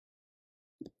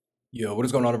Yo, what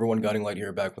is going on everyone? Guiding Light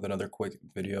here, back with another quick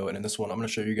video, and in this one I'm going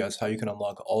to show you guys how you can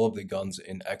unlock all of the guns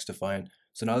in Xdefinat.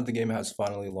 So now that the game has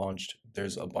finally launched,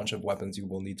 there's a bunch of weapons you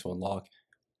will need to unlock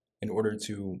in order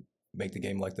to make the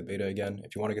game like the beta again.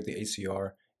 If you want to get the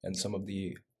ACR and some of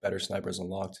the better snipers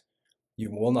unlocked, you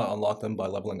will not unlock them by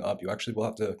leveling up. You actually will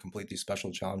have to complete these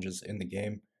special challenges in the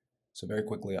game. So very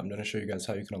quickly, I'm going to show you guys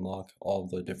how you can unlock all of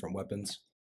the different weapons.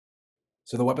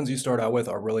 So the weapons you start out with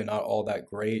are really not all that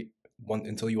great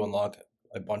until you unlock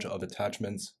a bunch of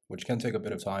attachments, which can take a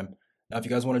bit of time. Now, if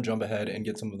you guys want to jump ahead and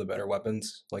get some of the better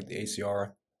weapons, like the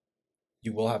ACR,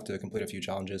 you will have to complete a few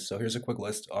challenges. So here's a quick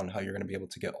list on how you're going to be able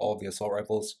to get all of the assault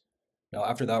rifles. Now,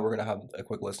 after that, we're going to have a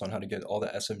quick list on how to get all the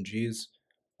SMGs,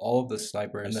 all of the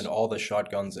snipers, and then all the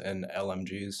shotguns and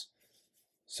LMGs.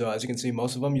 So as you can see,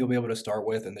 most of them you'll be able to start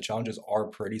with, and the challenges are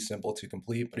pretty simple to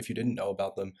complete, but if you didn't know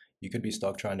about them, you could be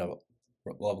stuck trying to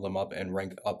level them up and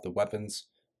rank up the weapons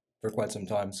for quite some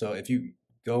time. So if you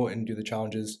go and do the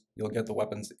challenges, you'll get the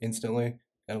weapons instantly,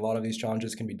 and a lot of these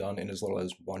challenges can be done in as little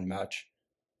as one match.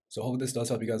 So hopefully this does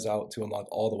help you guys out to unlock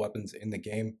all the weapons in the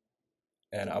game,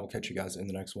 and I will catch you guys in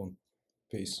the next one.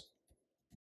 Peace.